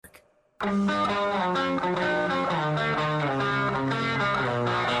This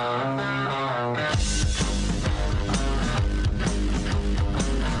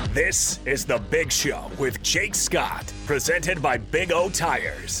is The Big Show with Jake Scott, presented by Big O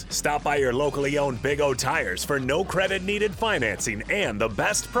Tires. Stop by your locally owned Big O Tires for no credit needed financing and the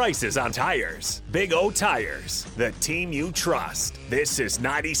best prices on tires. Big O Tires, the team you trust. This is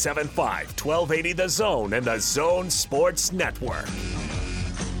 97.5, 1280 The Zone and the Zone Sports Network.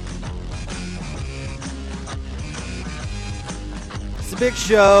 It's the Big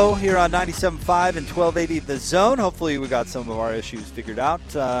Show here on 97.5 and 1280 The Zone. Hopefully we got some of our issues figured out.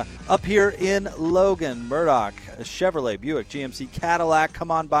 Up here in Logan, Murdoch, Chevrolet, Buick, GMC, Cadillac.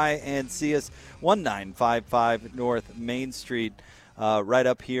 Come on by and see us. 1955 North Main Street, right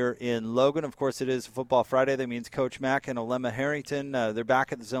up here in Logan. Of course, it is Football Friday. That means Coach Mack and Alema Harrington, they're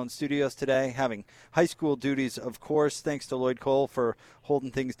back at the Zone Studios today, having high school duties, of course. Thanks to Lloyd Cole for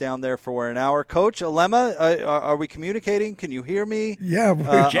holding things down there for an hour. Coach, Alema, are we communicating? Can you hear me? Yeah.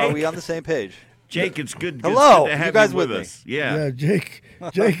 Are we on the same page? Jake, it's good. Hello, it's good to have you guys with with us. Yeah. Yeah, Jake.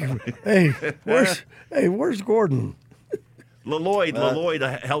 hey, where's Gordon? Lloyd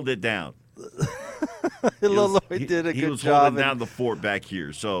held it down. Lloyd did a good job. He was holding down the fort back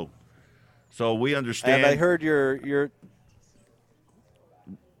here, so we understand. And I heard your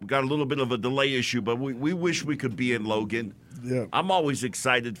we got a little bit of a delay issue, but we wish we could be in Logan. Yeah. I'm always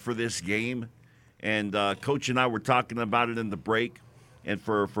excited for this game, and Coach and I were talking about it in the break. And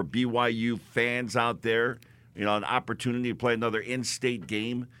for BYU fans out there, an opportunity to play another in-state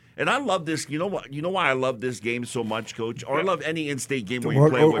game. And I love this. You know what? You know why I love this game so much, Coach? Or I love any in-state game where you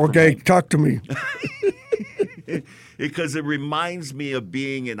play away from Okay, home. talk to me. Because it reminds me of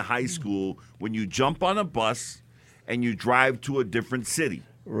being in high school when you jump on a bus and you drive to a different city.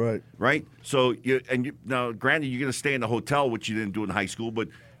 Right. Right? So now, granted, you're going to stay in a hotel, which you didn't do in high school, but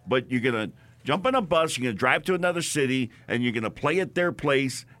you're going to jump on a bus, you're going to drive to another city, and you're going to play at their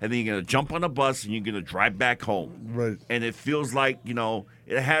place, and then you're going to jump on a bus, and you're going to drive back home. Right. And it feels like,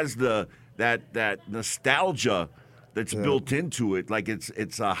 it has that nostalgia that's built into it, like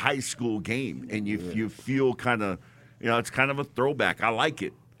it's a high school game, and you feel kind of, it's kind of a throwback. I like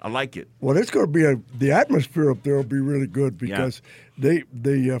it. Well, it's going to be the atmosphere up there will be really good because the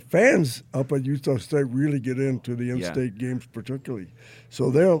fans up at Utah State really get into the in-state games particularly.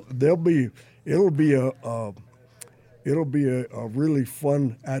 So it'll be a really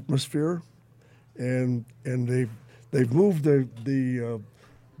fun atmosphere, and they've moved the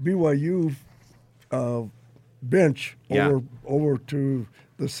BYU bench over to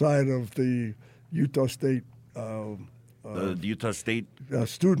the side of the Utah State. The Utah State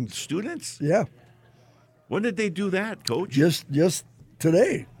students. Students? Yeah. When did they do that, Coach? Just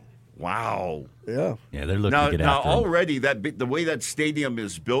today. Wow. Yeah. Yeah, they're looking to get now after them. already the way that stadium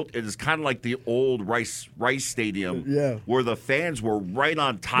is built, it is kind of like the old Rice Stadium, where the fans were right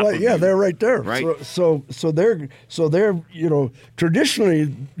on top of you. They're right there. Right. So they're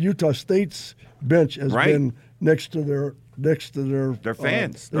traditionally Utah State's bench has been next to their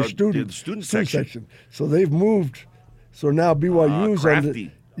fans, their the student section. So they've moved. So now BYU's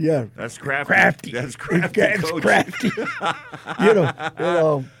crafty. That's crafty. That's crafty. It's Coach. crafty.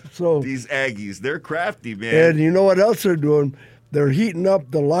 So these Aggies, they're crafty, man. And you know what else they're doing? They're heating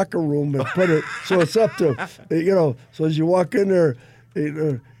up the locker room and put it so it's up to So as you walk in there,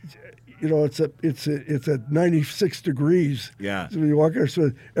 it's at 96 degrees. Yeah. So you walk in there,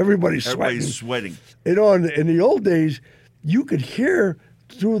 so everybody's sweating. In the old days, you could hear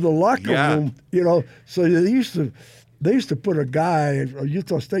through the locker room. So they used to put a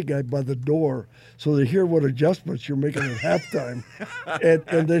Utah State guy by the door so they hear what adjustments you're making at halftime.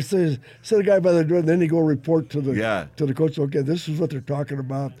 and they set a guy by the door, and then they go report to the coach, okay, this is what they're talking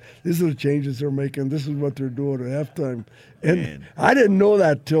about. These are the changes they're making. This is what they're doing at halftime. And I didn't know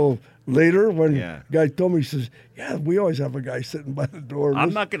that till later when the guy told me, he says, we always have a guy sitting by the door.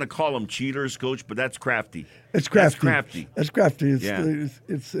 I'm not going to call them cheaters, Coach, but that's crafty. It's crafty. That's crafty. It's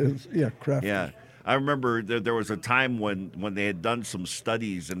crafty. Yeah. I remember there was a time when they had done some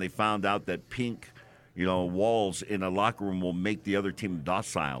studies and they found out that pink, walls in a locker room will make the other team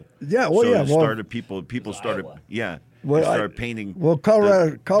docile. Yeah, well, People started painting. Well,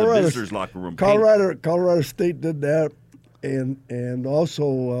 Colorado the visitors' locker room. Colorado State did that, and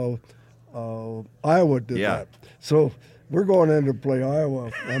also Iowa did that. So we're going in to play Iowa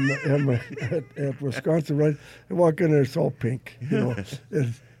at Wisconsin, right? I walk in there, it's all pink,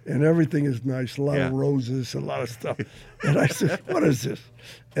 and everything is nice, a lot of roses, a lot of stuff. And I said, what is this?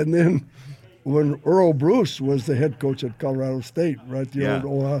 And then when Earl Bruce was the head coach at Colorado State, right,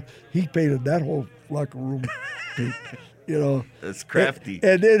 he painted that whole locker room pink. You know, That's crafty.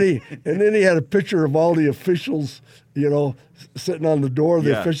 And then he had a picture of all the officials, you know, sitting on the door of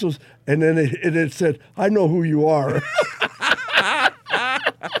the officials, and then it said, "I know who you are."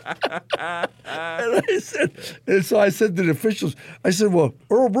 and so I said to the officials, I said, "Well,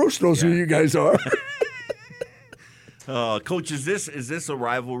 Earl Bruce knows who you guys are." Coach, is this a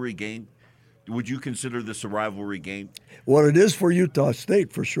rivalry game? Would you consider this a rivalry game? Well, it is for Utah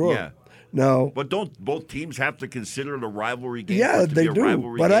State for sure. Yeah. Now, but don't both teams have to consider it a rivalry game? Yeah, they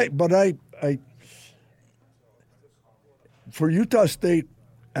do. But I, for Utah State,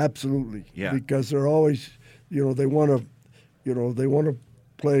 absolutely. Yeah. Because they're always, you know, they want to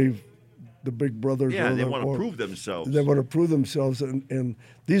play the big brothers. Yeah, they want to prove themselves. They want to prove themselves, and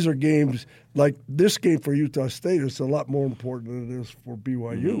these are games like this game for Utah State is a lot more important than it is for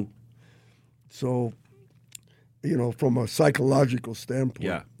BYU. Mm-hmm. So, you know, from a psychological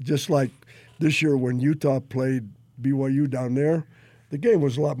standpoint, just like this year when Utah played BYU down there, the game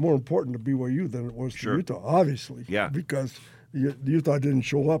was a lot more important to BYU than it was to Utah, obviously. Yeah. Because Utah didn't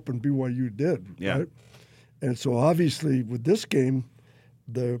show up and BYU did. Yeah. Right? And so obviously with this game,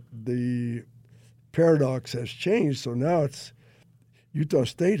 the paradox has changed. So now it's Utah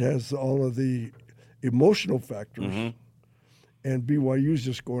State has all of the emotional factors, and BYU's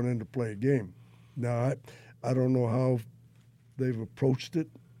just going in to play a game. Now, I don't know how they've approached it,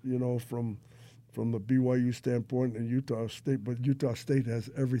 you know, from the BYU standpoint and Utah State, but Utah State has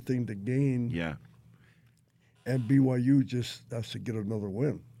everything to gain. Yeah. And BYU just has to get another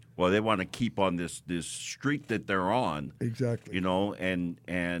win. Well, they want to keep on this streak that they're on. Exactly. You know, and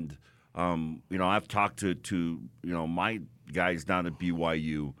you know, I've talked to you know, my guys down at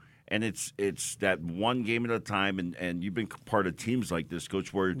BYU, and it's that one game at a time, and you've been part of teams like this,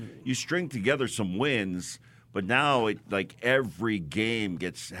 Coach, where you string together some wins, but now it like every game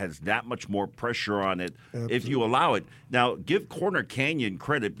has that much more pressure on it. Absolutely. If you allow it. Now, give Corner Canyon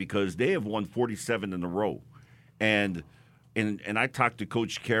credit because they have won 47 in a row, and I talk to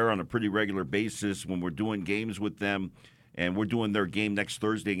Coach Kerr on a pretty regular basis when we're doing games with them. And we're doing their game next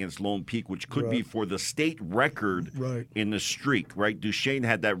Thursday against Lone Peak, which could be for the state record in the streak, right? Duchesne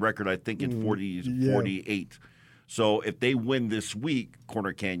had that record, I think, in 48. So if they win this week,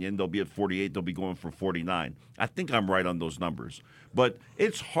 Corner Canyon, they'll be at 48. They'll be going for 49. I think I'm right on those numbers. But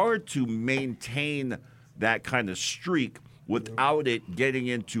it's hard to maintain that kind of streak without it getting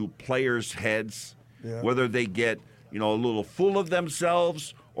into players' heads, whether they get, you know, a little full of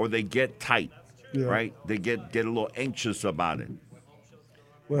themselves or they get tight. Yeah. Right? They get a little anxious about it.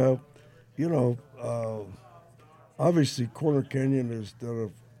 Well, you know, obviously Corner Canyon has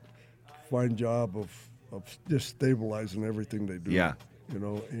done a fine job of just stabilizing everything they do. Yeah. You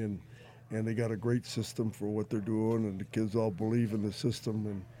know, and they got a great system for what they're doing, and the kids all believe in the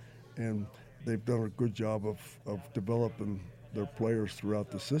system, and they've done a good job of developing their players throughout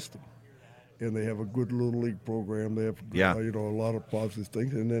the system. And they have a good little league program. They have, you know, a lot of positive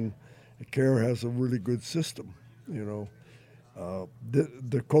things. And then Kerr has a really good system, you know.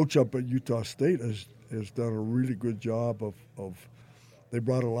 The coach up at Utah State has done a really good job of they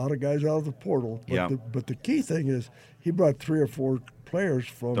brought a lot of guys out of the portal. But the key thing is he brought 3 or 4 players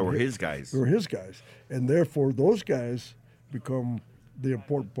from that were his guys. They were his guys. And therefore those guys become the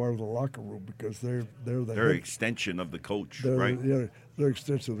important part of the locker room because they're an extension of the coach, right? Yeah, they're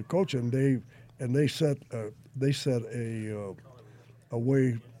extension of the coach, and they set a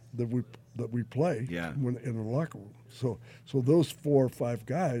way that we play in the locker room. So those 4 or 5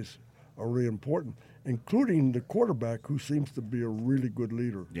 guys are really important, including the quarterback, who seems to be a really good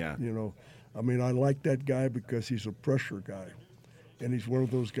leader. Yeah. You know, I mean, I like that guy because he's a pressure guy, and he's one of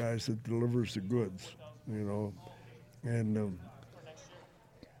those guys that delivers the goods. You know, and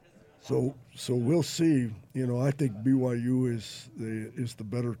so we'll see. You know, I think BYU is the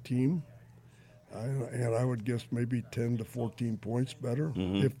better team. And I would guess maybe 10 to 14 points better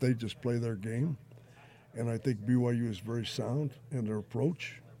if they just play their game. And I think BYU is very sound in their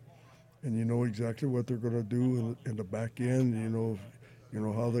approach, and you know exactly what they're going to do in the back end. You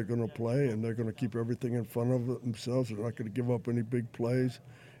know how they're going to play, and they're going to keep everything in front of themselves. They're not going to give up any big plays.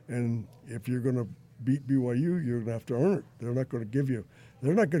 And if you're going to beat BYU, you're going to have to earn it. They're not going to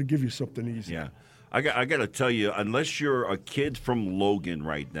give you something easy. Yeah, I got to tell you, unless you're a kid from Logan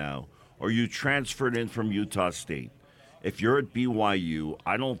right now, or you transferred in from Utah State, if you're at BYU,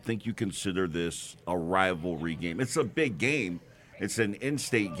 I don't think you consider this a rivalry game. It's a big game. It's an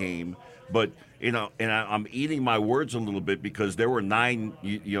in-state game. But, you know, and I'm eating my words a little bit because there were 9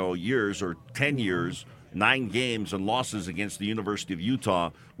 years or 10 years, 9 games and losses against the University of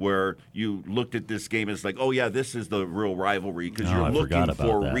Utah where you looked at this game as like, oh, yeah, this is the real rivalry because you're looking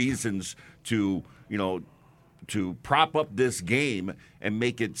for reasons to, you know, to prop up this game and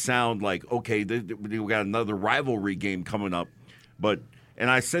make it sound like, okay, we got another rivalry game coming up. But, and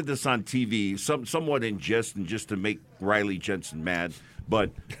I said this on TV, somewhat in jest and just to make Riley Jensen mad,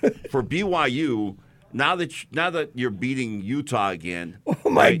 but for BYU, now that you're beating Utah again. Oh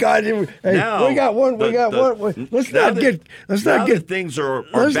my right, God! Hey, now we got one. Let's not get. Things are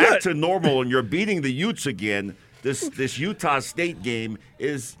back to normal, and you're beating the Utes again. This Utah State game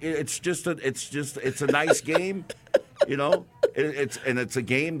it's a nice game, you know. It's a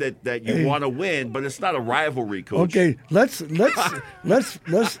game that you want to win, but it's not a rivalry, Coach. Okay, let's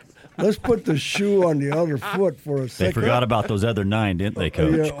put the shoe on the other foot for a second. They forgot about those other 9, didn't they,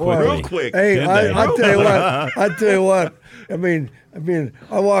 Coach? Yeah, real quick. Hey, I tell you what. I mean,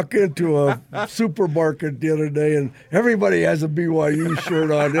 I walk into a supermarket the other day, and everybody has a BYU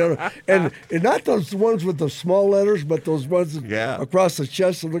shirt on, and not those ones with the small letters, but those ones across the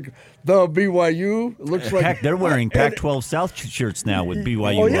chest. Look, the BYU looks like. Heck, they're wearing Pac-12 South shirts now with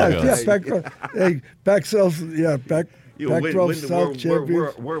BYU logos. Pac-12, Pac-12 South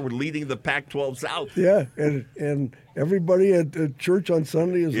champions. We're leading the Pac-12 South. Yeah, and everybody at church on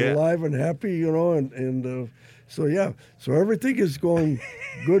Sunday is alive and happy, you know, and so everything is going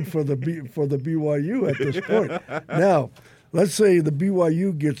good for the BYU at this point. Now, let's say the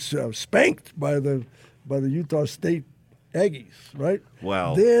BYU gets spanked by the Utah State Aggies, right?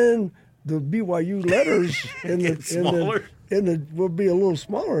 Wow. Then the BYU letters in the will be a little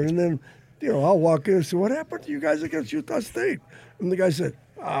smaller, and then. You know, I'll walk in and say, "What happened to you guys against Utah State?" And the guy said,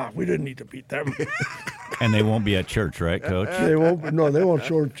 we didn't need to beat them." And they won't be at church, right, Coach? They won't. No, they won't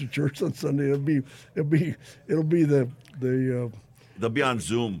show up to church on Sunday. It'll be the. They'll be on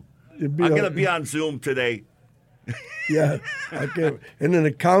Zoom. I'm going to be on Zoom today. Yeah, okay. And then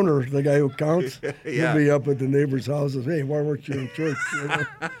the counter, the guy who counts, he'll be up at the neighbor's houses. "Hey, why weren't you in church?" You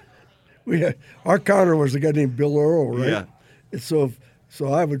know? Our counter was a guy named Bill Earl, right? Yeah. And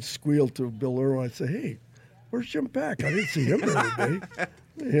so I would squeal to Bill Earl. I'd say, "Hey, where's Jim Pack? I didn't see him the other day."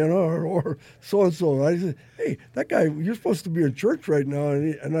 You know, or so-and-so. I said, "Hey, that guy, you're supposed to be in church right now."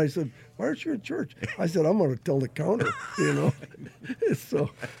 And I said, "Why aren't you in church?" I said, "I'm going to tell the counter," you know. So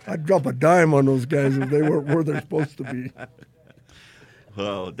I'd drop a dime on those guys if they weren't where they're supposed to be.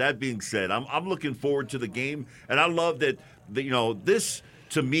 Well, that being said, I'm looking forward to the game. And I love that, this,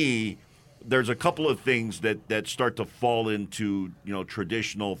 to me, there's a couple of things that start to fall into,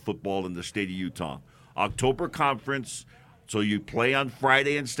 traditional football in the state of Utah. October Conference, so you play on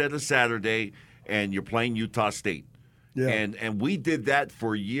Friday instead of Saturday, and you're playing Utah State. Yeah. And we did that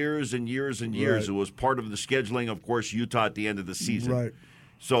for years and years and years. Right. It was part of the scheduling, of course, Utah at the end of the season. Right.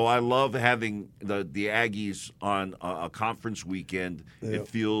 So I love having the Aggies on a conference weekend. Yeah. It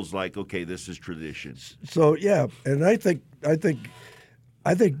feels like, okay, this is tradition. So, yeah, and I think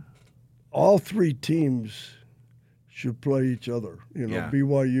all three teams should play each other.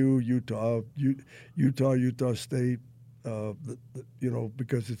 BYU, Utah State.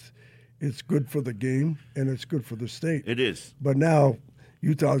 Because it's good for the game and it's good for the state. It is. But now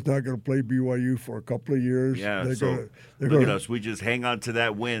Utah's not going to play BYU for a couple of years. Yeah. Look at us. We just hang on to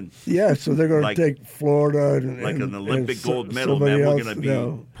that win. Yeah. So they're going to take Florida and an Olympic gold medal. Man, we're going to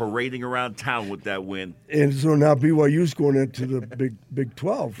be parading around town with that win. And so now BYU's going into the Big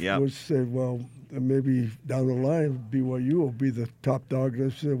 12. Yeah. Which said, well, maybe down the line BYU will be the top dog. They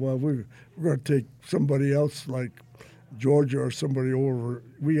said, well, we're going to take somebody else like Georgia or somebody over.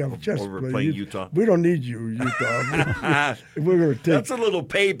 We have a chance over to play playing Utah. We don't need you, Utah. We're going to take. That's a little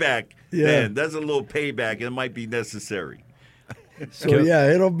payback. Yeah, man. That's a little payback. It might be necessary. So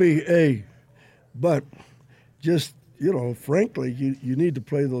it'll be but just frankly, you need to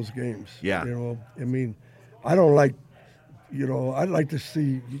play those games. Yeah. I mean, I don't like. I'd like to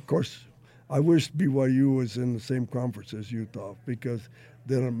see. Of course, I wish BYU was in the same conference as Utah because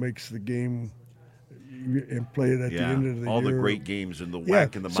then it makes the game. And play it at the end of the year. All the great games in the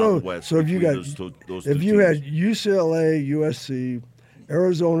WAC and the Mountain West. So if you got those if you had UCLA, USC,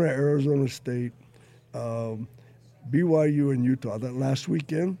 Arizona State, BYU, and Utah that last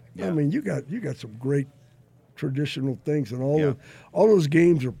weekend, I mean, you got some great traditional things, and all those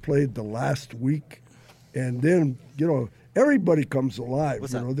games are played the last week, and then everybody comes alive.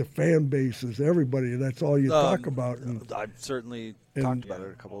 The fan bases, everybody. That's all you talk about. And I've certainly talked about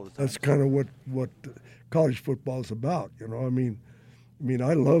it a couple of times. That's kind of what college football is about. I mean,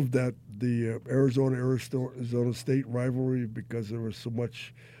 I love that the Arizona State rivalry because there was so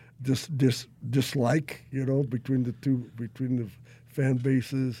much dislike, between the fan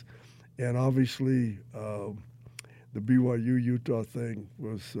bases, and obviously the BYU Utah thing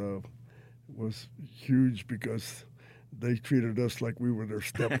was huge because they treated us like we were their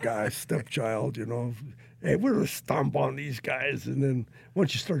stepchild, you know. Hey, we're going to stomp on these guys. And then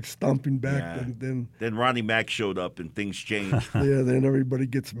once you start stomping back, then Ronnie Mack showed up and things changed. Yeah, then everybody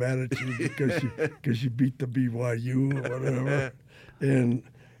gets mad at you because you beat the BYU or whatever.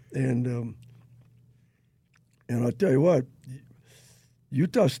 And I'll tell you what,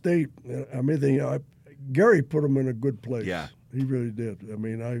 Utah State, Gary put them in a good place. Yeah. He really did. I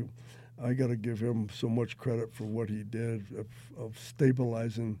mean, I got to give him so much credit for what he did of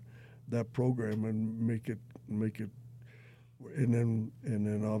stabilizing that program and make it, and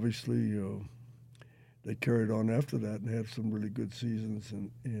then obviously they carried on after that and had some really good seasons.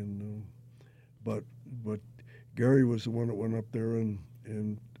 But Gary was the one that went up there and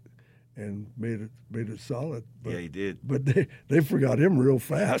made it solid. But, yeah, he did. But they forgot him real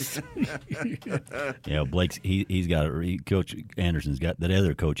fast. Yeah, Blake's he's got it. Coach Anderson's got that.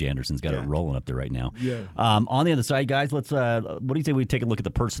 Other Coach Anderson's got it rolling up there right now. Yeah. On the other side, guys, let's. What do you say we take a look at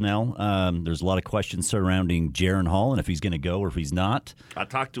the personnel? There's a lot of questions surrounding Jaron Hall and if he's going to go or if he's not. I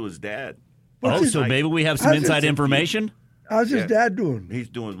talked to his dad. So maybe we have some inside information. How's his dad doing? He's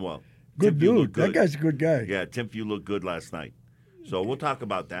doing well. Good dude. That guy's a good guy. Yeah, Tim Few looked good last night. So we'll talk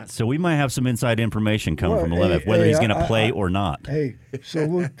about that. So we might have some inside information coming from 11, whether he's going to play or not. Hey,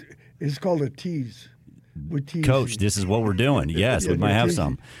 so it's called a tease. Coach, this is what we're doing. Yes, we might have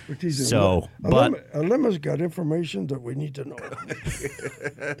some. We're teasing. So, but Alema's got information that we need to know.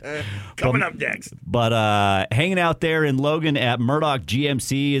 Coming up next. But hanging out there in Logan at Murdoch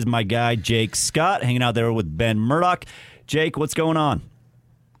GMC is my guy Jake Scott, hanging out there with Ben Murdoch. Jake, what's going on?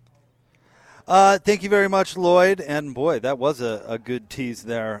 Thank you very much, Lloyd. And, boy, that was a good tease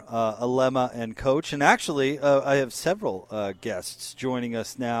there, Alema and Coach. And actually, I have several guests joining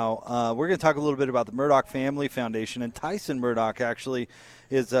us now. We're going to talk a little bit about the Murdoch Family Foundation. And Tyson Murdoch actually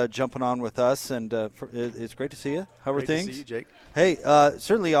is jumping on with us. And it's great to see you. How are things? Great to see you, Jake. Hey,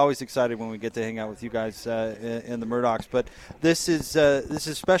 certainly always excited when we get to hang out with you guys in the Murdochs. But this is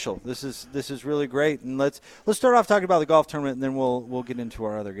special. This is really great. And let's start off talking about the golf tournament, and then we'll get into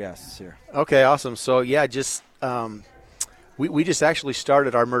our other guests here. Okay, awesome. So yeah, just we just actually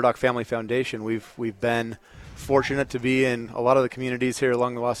started our Murdoch Family Foundation. We've been fortunate to be in a lot of the communities here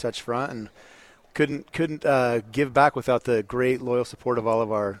along the Wasatch Front, and couldn't give back without the great loyal support of all of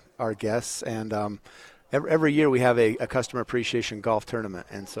our guests. And every year we have a customer appreciation golf tournament,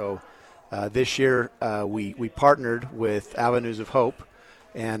 and so this year we partnered with Avenues of Hope,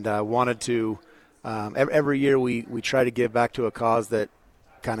 and wanted to every year we try to give back to a cause that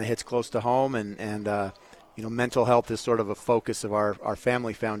kind of hits close to home, and mental health is sort of a focus of our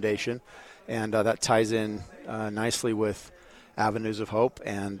family foundation, and that ties in nicely with Avenues of Hope.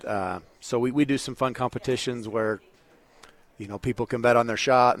 And so we do some fun competitions where people can bet on their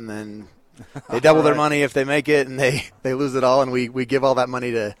shot, and then they double their money if they make it, and they lose it all, and we give all that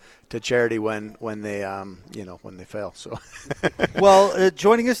money to charity when they when they fail. So well,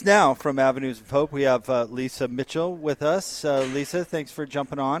 joining us now from Avenues of Hope, we have Lisa Mitchell with us. Lisa, thanks for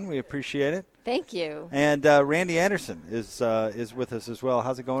jumping on. We appreciate it. Thank you. And Randy Anderson is with us as well.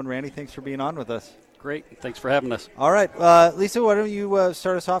 How's it going, Randy? Thanks for being on with us. Great. Thanks for having us. All right. Lisa, why don't you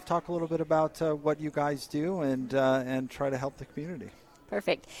start us off, talk a little bit about what you guys do and try to help the community.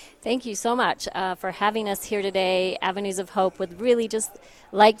 Perfect. Thank you so much for having us here today. Avenues of Hope would really just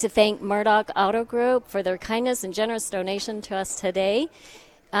like to thank Murdoch Auto Group for their kindness and generous donation to us today.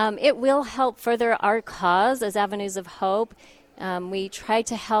 It will help further our cause as Avenues of Hope. We try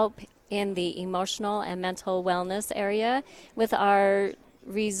to help in the emotional and mental wellness area with our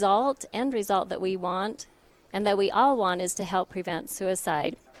end result that we want and that we all want is to help prevent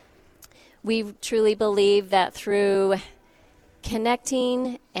suicide. We truly believe that through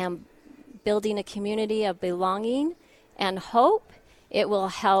connecting and building a community of belonging and hope, it will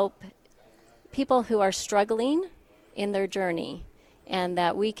help people who are struggling in their journey, and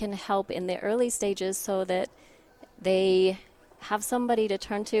that we can help in the early stages so that they have somebody to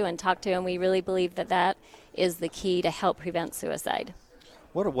turn to and talk to, and we really believe that that is the key to help prevent suicide.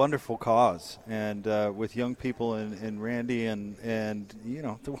 What a wonderful cause, and with young people and Randy and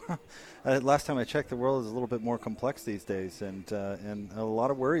last time I checked, the world is a little bit more complex these days, and a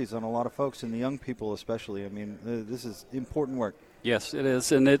lot of worries on a lot of folks and the young people especially. I mean, this is important work. Yes, it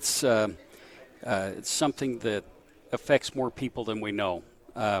is, and it's something that affects more people than we know.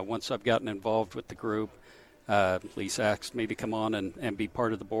 Once I've gotten involved with the group, Lisa asked me to come on and be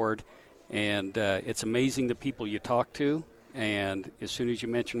part of the board, and it's amazing the people you talk to. And as soon as you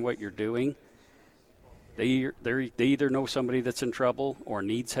mention what you're doing, they either know somebody that's in trouble or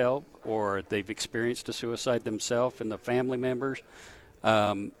needs help, or they've experienced a suicide themselves and the family members.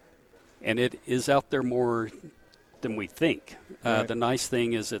 And it is out there more than we think. The nice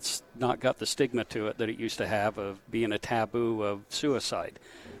thing is it's not got the stigma to it that it used to have of being a taboo of suicide.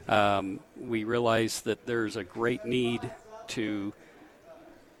 We realize that there's a great need to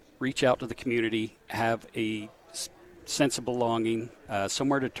reach out to the community, have a sense of belonging,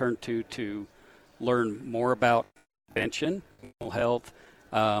 somewhere to turn to learn more about prevention, mental health,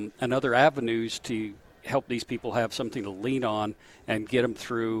 and other avenues to help these people have something to lean on and get them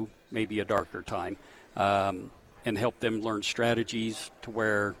through maybe a darker time, and help them learn strategies to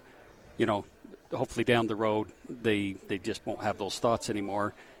where, hopefully down the road they just won't have those thoughts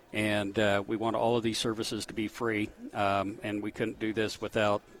anymore. And we want all of these services to be free, and we couldn't do this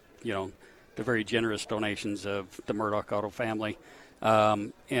without, the very generous donations of the Murdoch Auto family,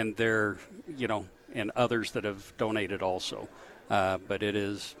 and their, and others that have donated also. But it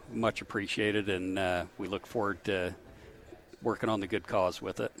is much appreciated, and we look forward to working on the good cause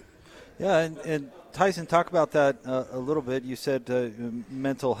with it. Yeah, and Tyson, talk about that a little bit. You said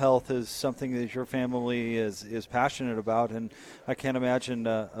mental health is something that your family is passionate about, and I can't imagine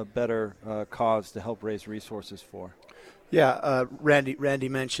a better cause to help raise resources for. Yeah, Randy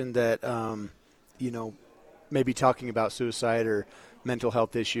mentioned that, maybe talking about suicide or mental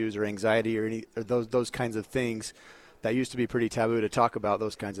health issues or anxiety or those kinds of things, that used to be pretty taboo to talk about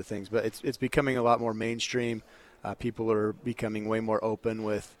those kinds of things, but it's becoming a lot more mainstream. People are becoming way more open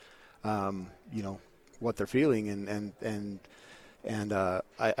with, what they're feeling, and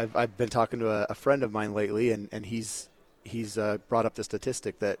I've been talking to a friend of mine lately, and he's brought up the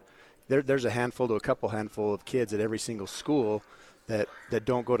statistic that there's a handful to a couple handful of kids at every single school that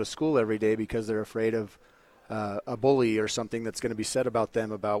don't go to school every day because they're afraid of a bully or something that's going to be said about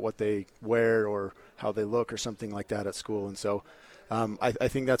them, about what they wear or how they look or something like that at school. And so I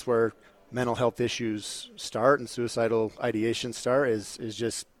think that's where mental health issues start and suicidal ideation start, is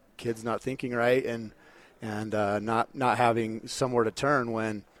just kids not thinking right and not having somewhere to turn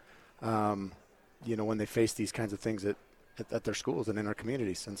when when they face these kinds of things at their schools and in our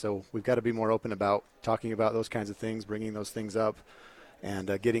communities. And so we've got to be more open about talking about those kinds of things, bringing those things up,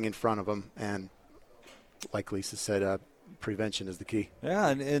 and getting in front of them. And like Lisa said, prevention is the key. Yeah,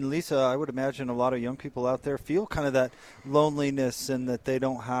 and Lisa, I would imagine a lot of young people out there feel kind of that loneliness and that they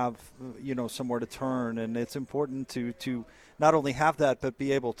don't have, somewhere to turn. And it's important to not only have that, but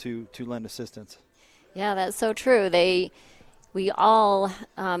be able to lend assistance. Yeah, that's so true. We all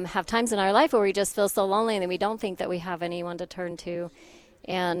have times in our life where we just feel so lonely and we don't think that we have anyone to turn to.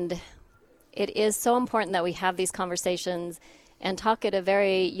 And it is so important that we have these conversations and talk at a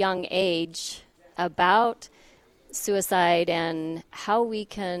very young age about suicide and how we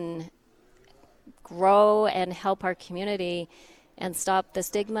can grow and help our community and stop the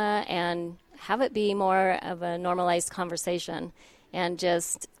stigma and have it be more of a normalized conversation. And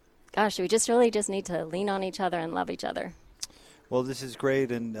we just really need to lean on each other and love each other. Well, this is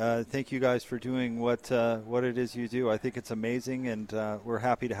great, and thank you guys for doing what it is you do. I think it's amazing, and we're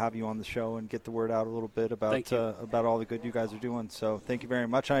happy to have you on the show and get the word out a little bit about all the good you guys are doing. So thank you very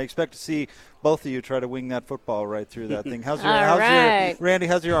much. I expect to see both of you try to wing that football right through that thing. How's your Randy?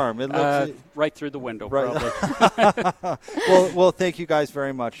 How's your arm? It looks right through the window, right. Probably. well, thank you guys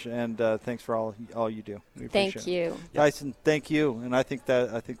very much, and thanks for all you do. We thank you, Tyson. Thank you, and I think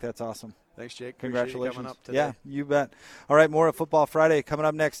that's awesome. Thanks, Jake. Congratulations. Coming up today. Yeah, you bet. All right, more of Football Friday coming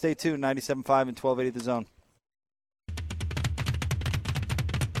up next. Stay tuned, 97.5 and 1280 The Zone.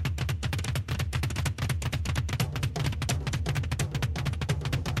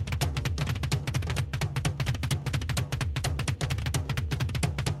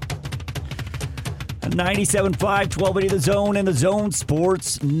 .5, 1280 The Zone and The Zone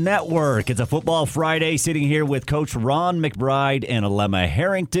Sports Network. It's a Football Friday, sitting here with Coach Ron McBride and Alema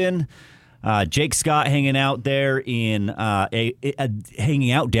Harrington. Jake Scott hanging out there down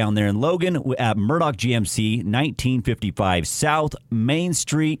there in Logan at Murdoch GMC, 1955 South Main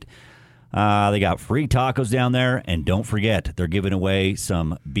Street. They got free tacos down there, and don't forget, they're giving away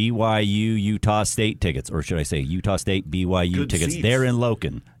some BYU Utah State tickets, or should I say Utah State BYU Good tickets. Seats. They're in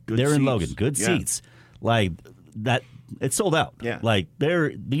Logan. Good Yeah. seats. Like that, it's sold out. Yeah. Like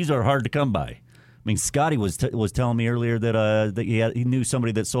these are hard to come by. I mean, Scotty was telling me earlier that he knew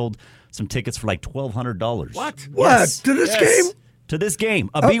somebody that sold some tickets for like $1,200. What? What? To this game? To this game.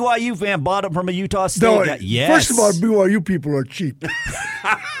 A BYU fan bought them from a Utah State guy. Yes. First of all, BYU people are cheap.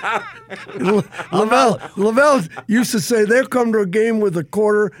 Lavelle used to say they'll come to a game with a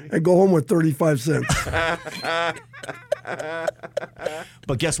quarter and go home with 35 cents.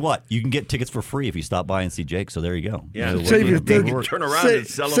 But guess what? You can get tickets for free if you stop by and see Jake. So there you go. Yeah. Save you turn around and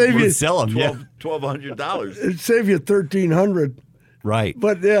sell them. save you $1,200. $1,200. It'd save you $1,300 Right.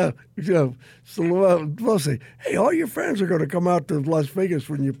 But so we'll say, hey, all your friends are going to come out to Las Vegas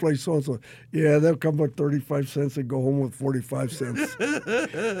when you play so-and-so. Yeah, they'll come with 35 cents and go home with 45 cents.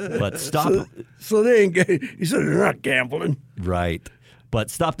 But stop. So they ain't. He said they're not gambling. Right. But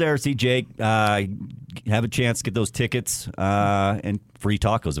stop there, see Jake. Have a chance to get those tickets and free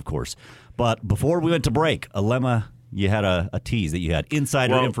tacos, of course. But before we went to break, Alema, you had a tease that you had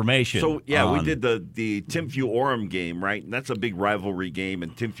insider information. So, we did the Timpview-Orem game, right? And that's a big rivalry game,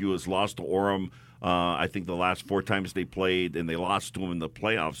 and Timpview has lost to Orem, I think, the last 4 times they played, and they lost to them in the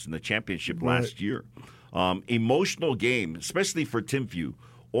playoffs in the championship last year. Emotional game, especially for Timpview.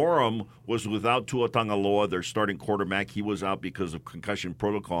 Orem was without Tua Tagovailoa, their starting quarterback. He was out because of concussion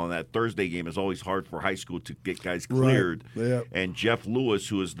protocol, and that Thursday game is always hard for high school to get guys cleared. Right. Yeah. And Jeff Lewis,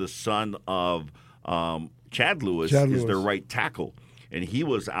 who is the son of Chad Lewis, is their right tackle, and he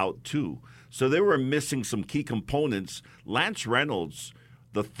was out too. So they were missing some key components. Lance Reynolds,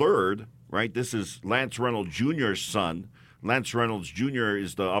 the third, right? This is Lance Reynolds Jr.'s son. Lance Reynolds Jr.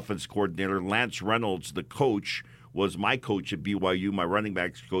 is the offense coordinator. Lance Reynolds, the coach, was my coach at BYU, my running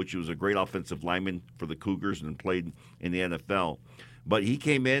backs coach. He was a great offensive lineman for the Cougars and played in the NFL. But he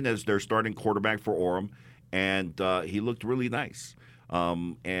came in as their starting quarterback for Orem, and he looked really nice.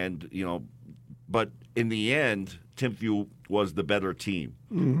 But in the end, Timpview was the better team.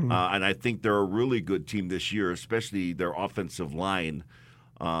 Mm-hmm. And I think they're a really good team this year, especially their offensive line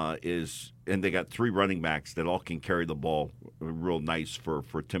and they got 3 running backs that all can carry the ball real nice for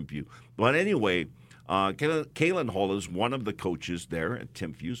Timpview. But anyway, Kalen Hall is one of the coaches there at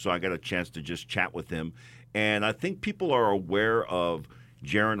Timpview, so I got a chance to just chat with him. And I think people are aware of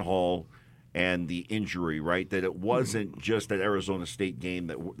Jaron Hall and the injury, right? That it wasn't just that Arizona State game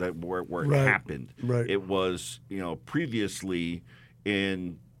where it happened. Right. It was, previously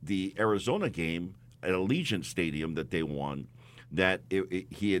in the Arizona game at Allegiant Stadium that they won, that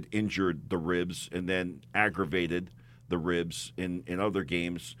he had injured the ribs and then aggravated the ribs in other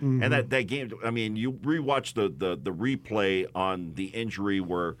games. Mm-hmm. And that game, I mean, you rewatch the replay on the injury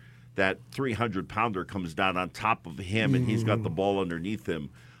where that 300-pounder comes down on top of him and he's got the ball underneath him.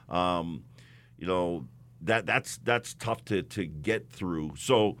 That's tough to get through.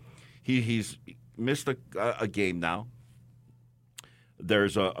 So he's missed a game now.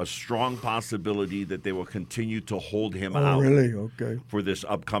 There's a strong possibility that they will continue to hold him out for this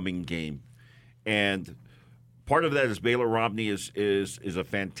upcoming game. And part of that is Baylor Romney is a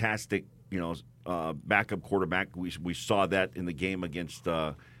fantastic, backup quarterback. We saw that in the game against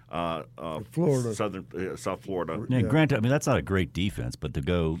Florida, South Florida. Yeah, granted, I mean that's not a great defense, but to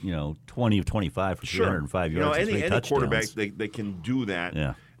go 20 of 25 for 305 yards, any touchdowns. Quarterback they can do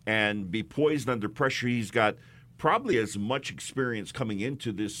that and be poised under pressure. He's got probably as much experience coming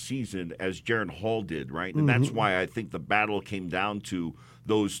into this season as Jaron Hall did, right? And that's why I think the battle came down to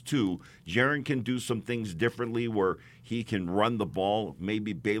those two. Jaron can do some things differently where he can run the ball.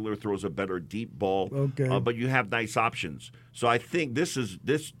 Maybe Baylor throws a better deep ball, but you have nice options. So I think this is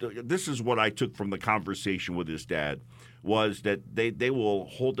what I took from the conversation with his dad, was that they will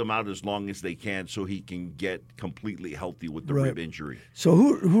hold him out as long as they can so he can get completely healthy with the rib injury. So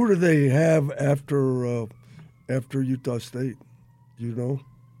who do they have after Utah State?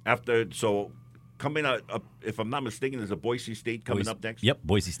 Coming up, if I'm not mistaken, there's a Boise State coming up next? Yep,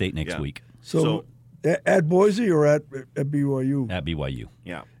 Boise State next week. So at Boise or at BYU? At BYU.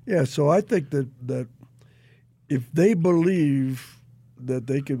 Yeah. Yeah, so I think that if they believe that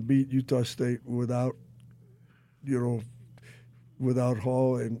they can beat Utah State without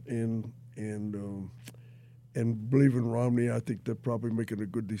Hall and believe in Romney, I think they're probably making a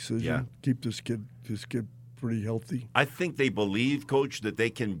good decision. Yeah. Keep this kid pretty healthy. I think they believe, Coach, that they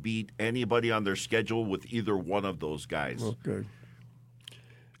can beat anybody on their schedule with either one of those guys. Okay.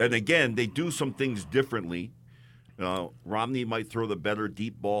 And again, they do some things differently. Romney might throw the better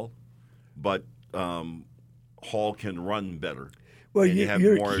deep ball, but Hall can run better. Well, you have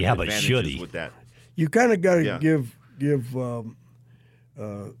more advantages with that. You kind of got to give the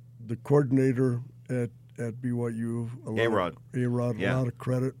coordinator at BYU a lot of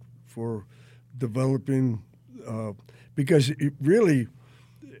credit for developing, because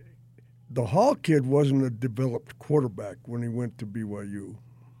the Hall kid wasn't a developed quarterback when he went to BYU.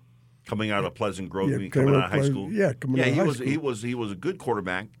 Coming out of Pleasant Grove, coming out of high school. Yeah, coming out of high school. He was a good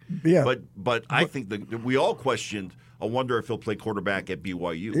quarterback. Yeah, but I think that we all questioned. I wonder if he'll play quarterback at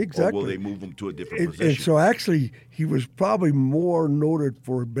BYU. Exactly. Or will they move him to a different position? And so actually, he was probably more noted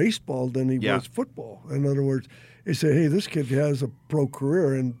for baseball than he was football. In other words, they say, hey, this kid has a pro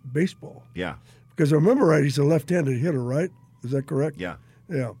career in baseball. Yeah. Because I remember right, he's a left-handed hitter, right? Is that correct? Yeah.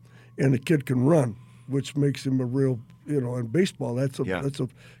 Yeah. And the kid can run which makes him a real, in baseball, that's a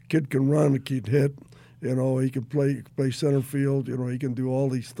kid can run, a kid hit, he can play center field, he can do all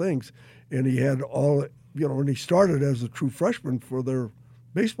these things. And he had all, and he started as a true freshman for their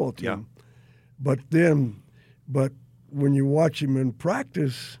baseball team. Yeah. But when you watch him in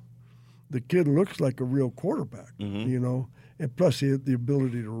practice, the kid looks like a real quarterback, and plus he had the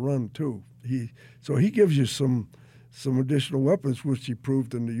ability to run too. So he gives you some additional weapons, which he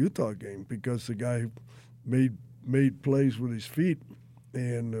proved in the Utah game, because the guy made plays with his feet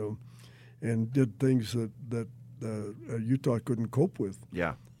and did things that Utah couldn't cope with.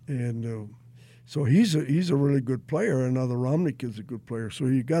 Yeah, and so he's a really good player, and now the Romney kid's a good player. So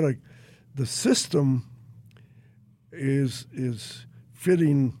you got the system is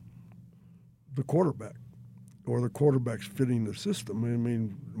fitting the quarterback, or the quarterback's fitting the system. I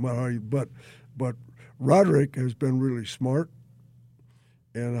mean, but Roderick has been really smart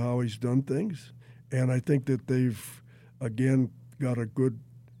in how he's done things, and I think that they've again got a good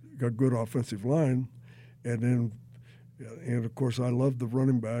offensive line, and of course I love the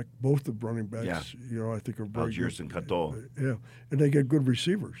running back. Both the running backs, I think are very Algiers good. and Cato. Yeah, and they get good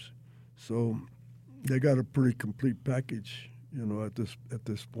receivers, so they got a pretty complete package. At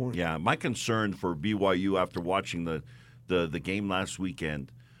this point. Yeah, my concern for BYU after watching the game last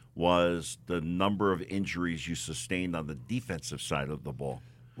weekend was the number of injuries you sustained on the defensive side of the ball.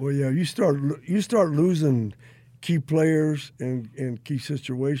 Well, yeah, you start losing key players and key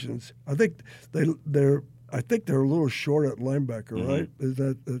situations. I think they're a little short at linebacker, right? Is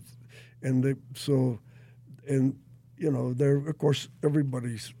that they're, of course,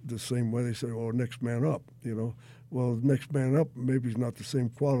 everybody's the same way. They say, "Oh, next man up," Well, the next man up maybe is not the same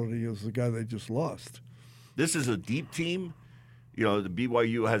quality as the guy they just lost. This is a deep team. The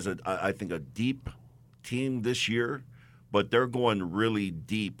BYU has I think a deep team this year, but they're going really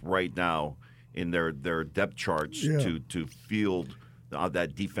deep right now in their depth charts to field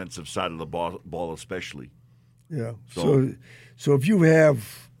that defensive side of the ball especially. Yeah. So if you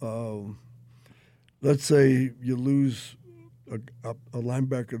have, let's say you lose a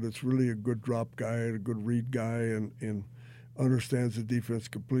linebacker that's really a good drop guy and a good read guy and understands the defense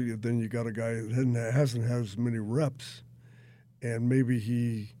completely, then you got a guy that hasn't had as many reps, and maybe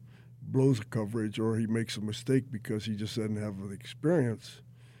he blows a coverage or he makes a mistake because he just doesn't have the experience.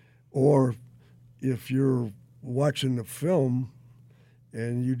 Or if you're watching the film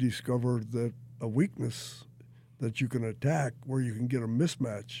and you discover that a weakness that you can attack where you can get a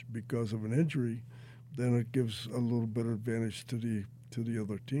mismatch because of an injury, then it gives a little bit of advantage to the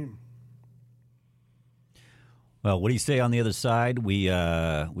other team. Well, what do you say on the other side? We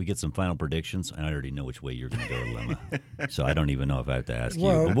get some final predictions. I already know which way you're going to go, Lemma. So I don't even know if I have to ask you.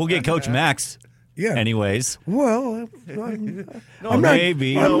 But we'll get Coach Max. Yeah. Anyways. Well,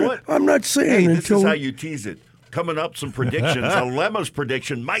 maybe. I'm not saying this is how you tease it. Coming up, some predictions. A Lemma's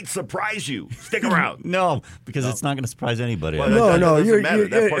prediction might surprise you. Stick around. No, because it's not going to surprise anybody. Well, that doesn't matter.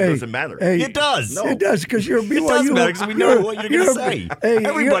 That part doesn't matter. It does. No. It does, because you're a BYU. It does matter because we know what you're going to say.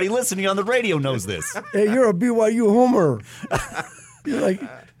 Everybody listening on the radio knows this. Hey, you're a BYU homer. You're like,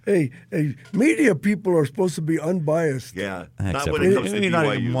 hey, media people are supposed to be unbiased. Yeah. Except not when it comes to BYU.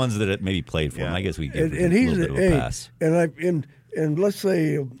 Not even ones that it maybe played for him. I guess we give him a little bit of a pass. And let's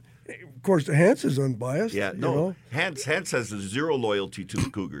say, of course, Hans is unbiased. Yeah, no. Hans has zero loyalty to the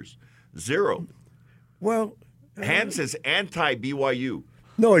Cougars. Zero. Well, Hans is anti-BYU.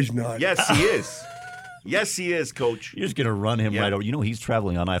 No, he's not. Yes, he is. Yes, he is, Coach. You're just going to run him right over. He's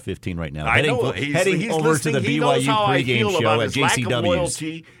traveling on I-15 right now. I know. Heading over to the BYU pregame show at JCW's.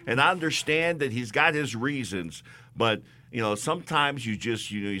 Loyalty, and I understand that he's got his reasons, but sometimes you just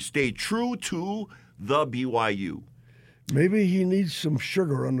you stay true to the BYU. Maybe he needs some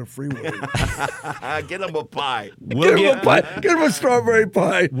sugar on the freeway. Get him a pie. Get him a strawberry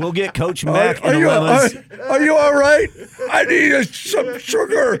pie. We'll get Coach Mack are you all right? I need some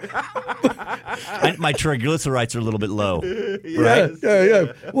sugar. My triglycerides are a little bit low. Right?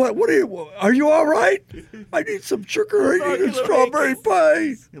 Yeah. Are you all right? I need some sugar. I need a strawberry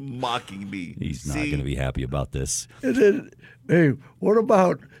pie. Mocking me. He's not going to be happy about this. And then, hey, what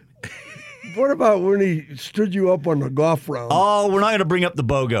about when he stood you up on the golf round? Oh, we're not going to bring up the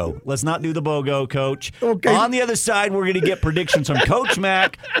BOGO. Let's not do the BOGO, Coach. Okay. On the other side, we're going to get predictions from Coach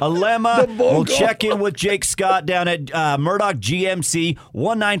Mack, Alema. We'll check in with Jake Scott down at Murdoch GMC,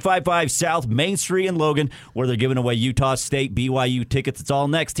 1955 South Main Street in Logan, where they're giving away Utah State BYU tickets. It's all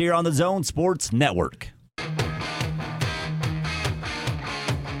next here on the Zone Sports Network.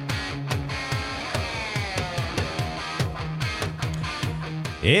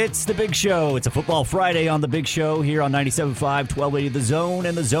 It's The Big Show. It's a Football Friday on The Big Show here on 97.5, 1280 The Zone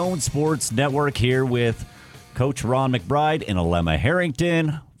and The Zone Sports Network, here with Coach Ron McBride and Alema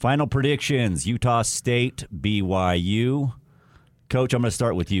Harrington. Final predictions, Utah State, BYU. Coach, I'm going to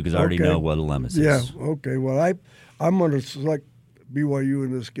start with you because I already know what Alema says. Yeah, okay. Well, I'm going to select BYU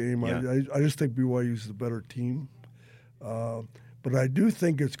in this game. Yeah. I just think BYU is the better team. But I do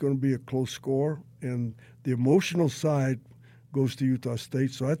think it's going to be a close score, and the emotional side goes to Utah State.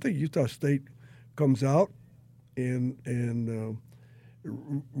 So I think Utah State comes out and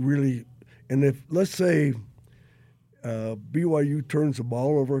really, and if, let's say, BYU turns the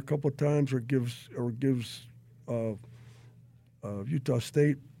ball over a couple of times or gives Utah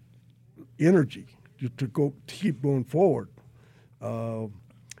State energy to keep going forward,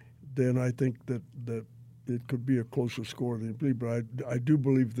 then I think that it could be a closer score than you believe. But I do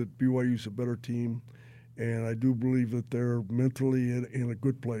believe that BYU is a better team, and I do believe that they're mentally in a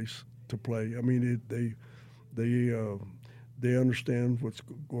good place to play. I mean, they understand what's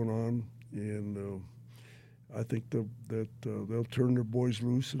going on, and I think that they'll turn their boys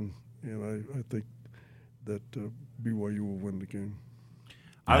loose, and I think that BYU will win the game.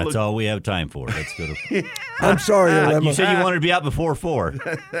 That's all we have time for. Let's go to. I'm sorry, Alema. You said you wanted to be out before 4.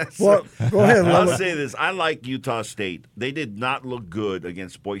 Well, go ahead, I'll Alema. say this. I like Utah State. They did not look good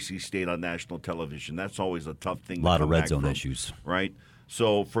against Boise State on national television. That's always a tough thing. A lot of red zone issues. Right?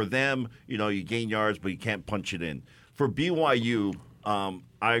 So for them, you gain yards, but you can't punch it in. For BYU,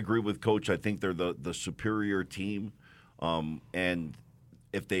 I agree with Coach. I think they're the superior team. And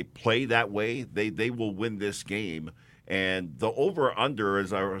if they play that way, they will win this game. And the over-under,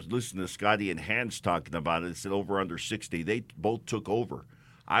 as I was listening to Scotty and Hans talking about it said over-under 60. They both took over.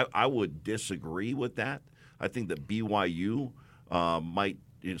 I would disagree with that. I think that BYU might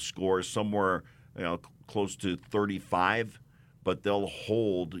score somewhere close to 35, but they'll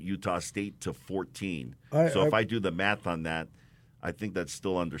hold Utah State to 14. If I do the math on that, I think that's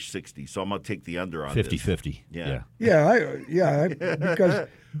still under 60. So I'm going to take the under on 50-50. Yeah. Because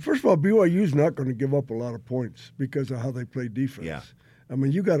first of all, BYU is not going to give up a lot of points because of how they play defense. Yeah. I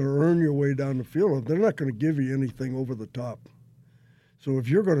mean, you got to earn your way down the field. They're not going to give you anything over the top. So if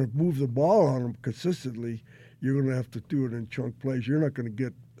you're going to move the ball on them consistently, you're going to have to do it in chunk plays. You're not going to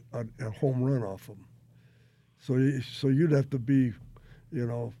get a home run off them. So you'd have to be,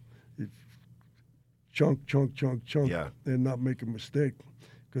 chunk, and not make a mistake.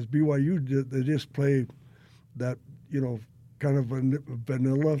 Because BYU, they just play that, kind of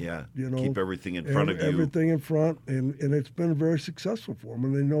vanilla. Yeah, keep everything in front of you. Everything in front, and it's been very successful for them.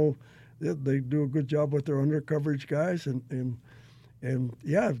 And they know they do a good job with their under coverage guys. And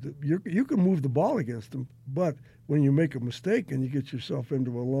you can move the ball against them. But when you make a mistake and you get yourself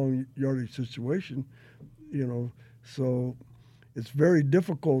into a long yardage situation, so it's very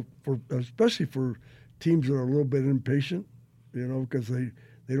difficult especially for teams that are a little bit impatient, because they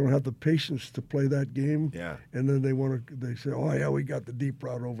don't have the patience to play that game. Yeah. And then they say, oh yeah, we got the deep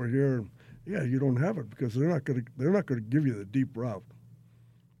route over here. And yeah, you don't have it because they're not going to give you the deep route.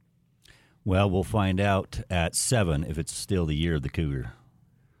 Well, we'll find out at 7 if it's still the year of the Cougar.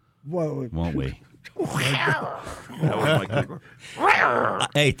 Well, won't we? That was my Cougar.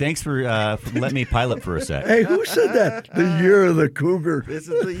 Hey, thanks for letting me pilot for a sec. Hey, who said that? The year of the Cougar. This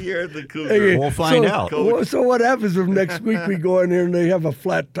is the year of the Cougar. Hey, we'll find out. So what happens if next week we go in here and they have a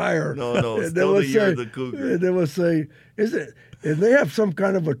flat tire? No, it's still the year of the Cougar. And they will say, is it? And they have some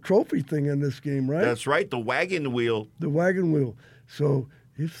kind of a trophy thing in this game, right? That's right, the wagon wheel. The wagon wheel. So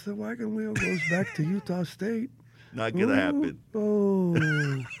if the wagon wheel goes back to Utah State. Not going to happen. Oh.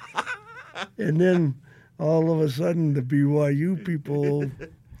 And then all of a sudden the BYU people,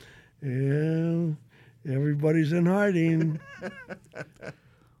 everybody's in hiding.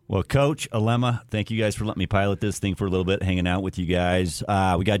 Well, Coach, Alema, thank you guys for letting me pilot this thing for a little bit, hanging out with you guys.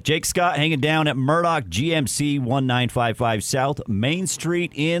 We got Jake Scott hanging down at Murdoch GMC 1955 South Main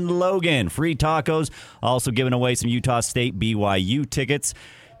Street in Logan. Free tacos. Also giving away some Utah State BYU tickets.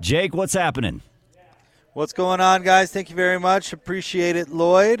 Jake, what's happening? What's going on, guys? Thank you very much. Appreciate it,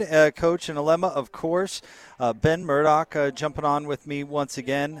 Lloyd, Coach, and Alema, of course. Ben Murdoch jumping on with me once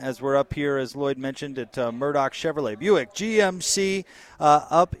again as we're up here, as Lloyd mentioned, at Murdoch Chevrolet Buick GMC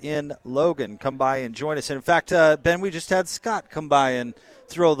up in Logan. Come by and join us. And in fact, Ben, we just had Scott come by and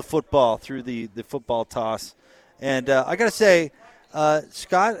throw the football through the football toss. And I got to say,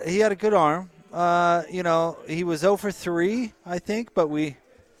 Scott, he had a good arm. He was 0 for 3, I think, but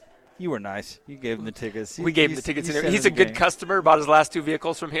you were nice. You gave him the tickets. We gave him the tickets. He's a good customer. Bought his last 2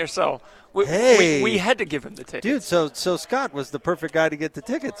 vehicles from here, so we had to give him the tickets. Dude, so Scott was the perfect guy to get the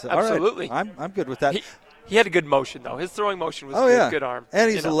tickets. Absolutely. All right. I'm good with that. He had a good motion, though. His throwing motion was good arm. And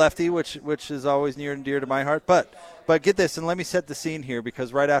he's a lefty, which is always near and dear to my heart. But get this, and let me set the scene here,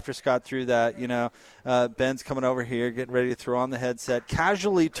 because right after Scott threw that, Ben's coming over here, getting ready to throw on the headset,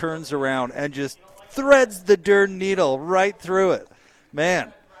 casually turns around and just threads the darn needle right through it.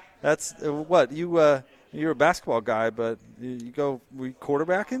 Man, that's what you're a basketball guy, but you go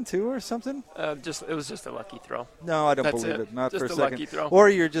quarterbacking too or something? It was just a lucky throw. No, I don't believe it. Not just for a second. Lucky throw. Or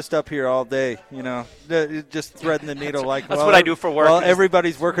you're just up here all day, just threading the needle like. That's what I do for work. Well,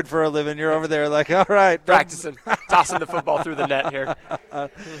 everybody's working for a living. You're over there like, all right, practicing, tossing the football through the net here.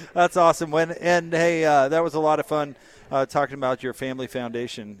 That's awesome. Hey, that was a lot of fun. Talking about your family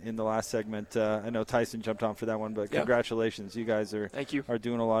foundation in the last segment. I know Tyson jumped on for that one, but congratulations. You guys are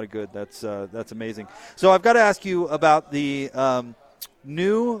doing a lot of good. That's amazing. So I've got to ask you about the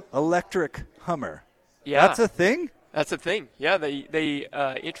new electric Hummer. Yeah. That's a thing? That's a thing. Yeah, they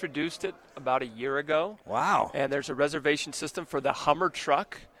introduced it about a year ago. Wow. And there's a reservation system for the Hummer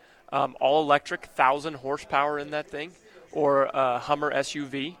truck, all electric, 1,000 horsepower in that thing, or Hummer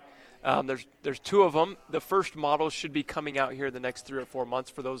SUV. There's two of them. The first model should be coming out here the next 3 or 4 months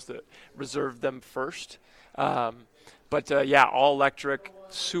for those that reserve them first. All electric,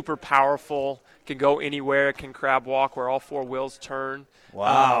 super powerful, can go anywhere, can crab walk where all 4 wheels turn.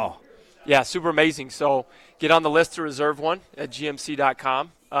 Wow. Super amazing. So get on the list to reserve one at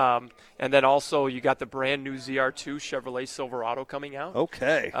gmc.com. And then also you got the brand new ZR2 Chevrolet Silverado coming out.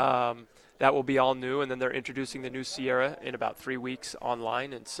 Okay. That will be all new, and then they're introducing the new Sierra in about 3 weeks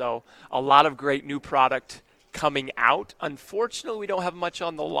online. And so a lot of great new product coming out. Unfortunately, we don't have much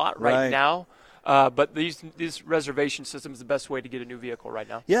on the lot right now. But this reservation system is the best way to get a new vehicle right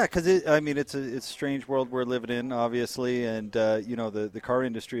now. Yeah, because it's a strange world we're living in, obviously, and the car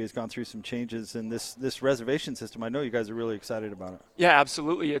industry has gone through some changes, and this reservation system, I know you guys are really excited about it. Yeah,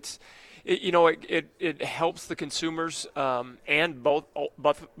 absolutely. It helps the consumers and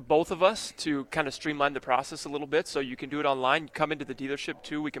both of us to kind of streamline the process a little bit. So you can do it online. Come into the dealership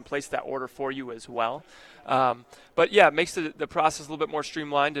too. We can place that order for you as well. It makes the process a little bit more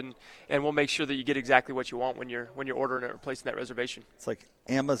streamlined, and we'll make sure that you get exactly what you want when you're ordering it or placing that reservation. It's like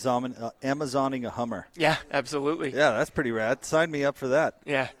Amazoning a Hummer. Yeah, absolutely. Yeah, that's pretty rad. Sign me up for that.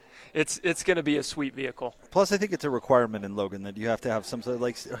 Yeah. It's going to be a sweet vehicle. Plus, I think it's a requirement in Logan that you have to have some sort of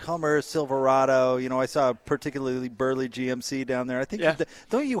like Hummer, Silverado. I saw a particularly burly GMC down there. I think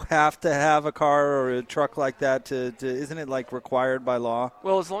don't you have to have a car or a truck like that to isn't it like required by law?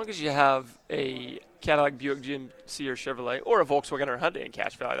 Well, as long as you have a Cadillac, Buick, GMC, or Chevrolet, or a Volkswagen or Hyundai in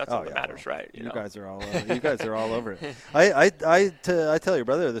Cache Valley, that's all that matters, right? You guys are all over. You guys are all over it. I tell your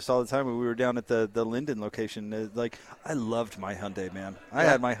brother this all the time when we were down at the Linden location. I loved my Hyundai, man. I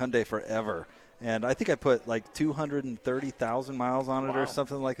had my Hyundai forever. And I think I put like 230,000 miles on it or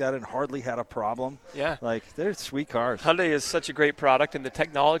something like that and hardly had a problem. Yeah. They're sweet cars. Hyundai is such a great product, and the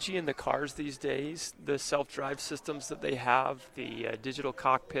technology in the cars these days, the self-drive systems that they have, the digital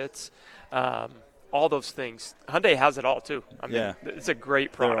cockpits, all those things. Hyundai has it all, too. It's a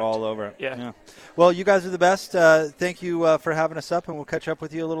great product. They're all over it. Yeah. Well, you guys are the best. Thank you for having us up, and we'll catch up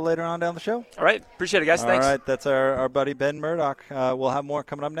with you a little later on down the show. All right. Appreciate it, guys. Thanks. All right. That's our buddy Ben Murdoch. We'll have more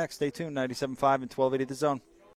coming up next. Stay tuned. 97.5 and 1280 The Zone.